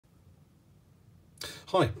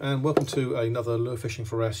Hi and welcome to another Lure Fishing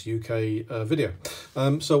for Wrasse UK video.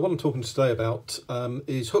 So what I'm talking today about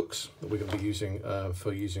is hooks that we're going to be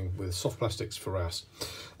using with soft plastics for wrasse.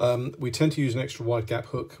 We tend to use an extra wide gap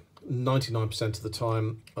hook 99% of the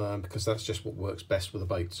time because that's just what works best with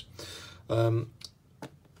the baits.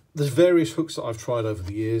 There's various hooks that I've tried over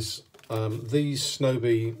the years. These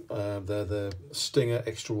Snowbee, they're the Stinger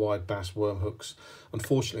extra wide bass worm hooks.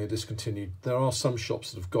 Unfortunately, are discontinued. There are some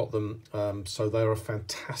shops that have got them, so they're a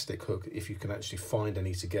fantastic hook if you can actually find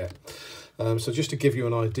any to get. So just to give you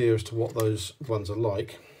an idea as to what those ones are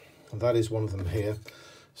like, that is one of them here.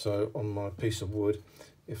 So on my piece of wood,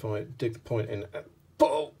 if I dig the point in and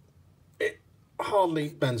pull, it hardly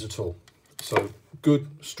bends at all. So good,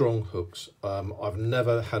 strong hooks. I've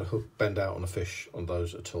never had a hook bend out on a fish on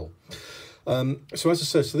those at all. So as I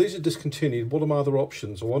said, so these are discontinued. What are my other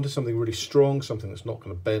options? I wanted something really strong, something that's not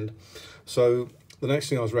going to bend. So the next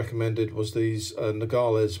thing I was recommended was these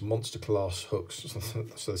Nogales Monster Class hooks.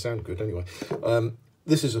 So they sound good anyway.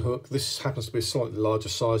 This is a hook. This happens to be a slightly larger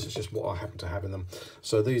size. It's just what I happen to have in them.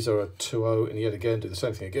 So these are a 2.0, and yet again, do the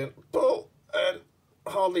same thing again. Pull, and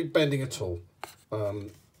hardly bending at all.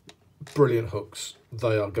 Brilliant hooks.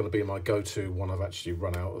 They are going to be my go-to when I've actually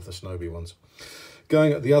run out of the Snowbee ones.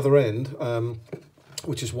 Going at the other end,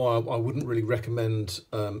 which is why I wouldn't really recommend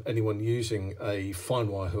anyone using a fine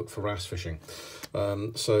wire hook for wrasse fishing.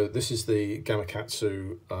 So this is the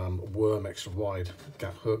Gamakatsu worm extra wide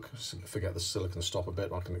gap hook. Forget the silicone stop a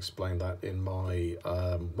bit. I can explain that in my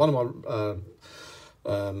one of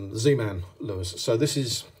my Z-Man lures. So this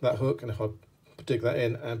is that hook, and if I dig that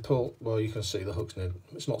in and pull, well, you can see the hook's near,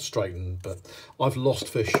 it's not straightened, but I've lost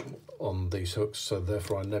fish on these hooks, so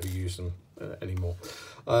therefore I never use them anymore.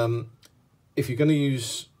 If you're going to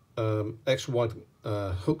use extra wide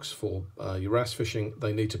hooks for your wrasse fishing,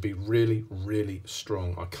 they need to be really, really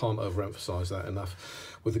strong. I can't overemphasize that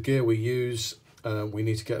enough. With the gear we use, we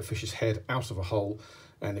need to get a fish's head out of a hole.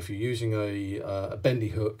 And if you're using a bendy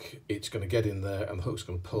hook, it's going to get in there and the hook's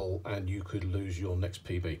going to pull and you could lose your next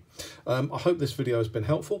PB. I hope this video has been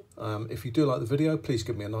helpful. If you do like the video, please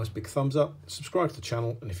give me a nice big thumbs up, subscribe to the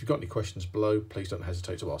channel, and if you've got any questions below, please don't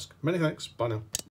hesitate to ask. Many thanks. Bye now.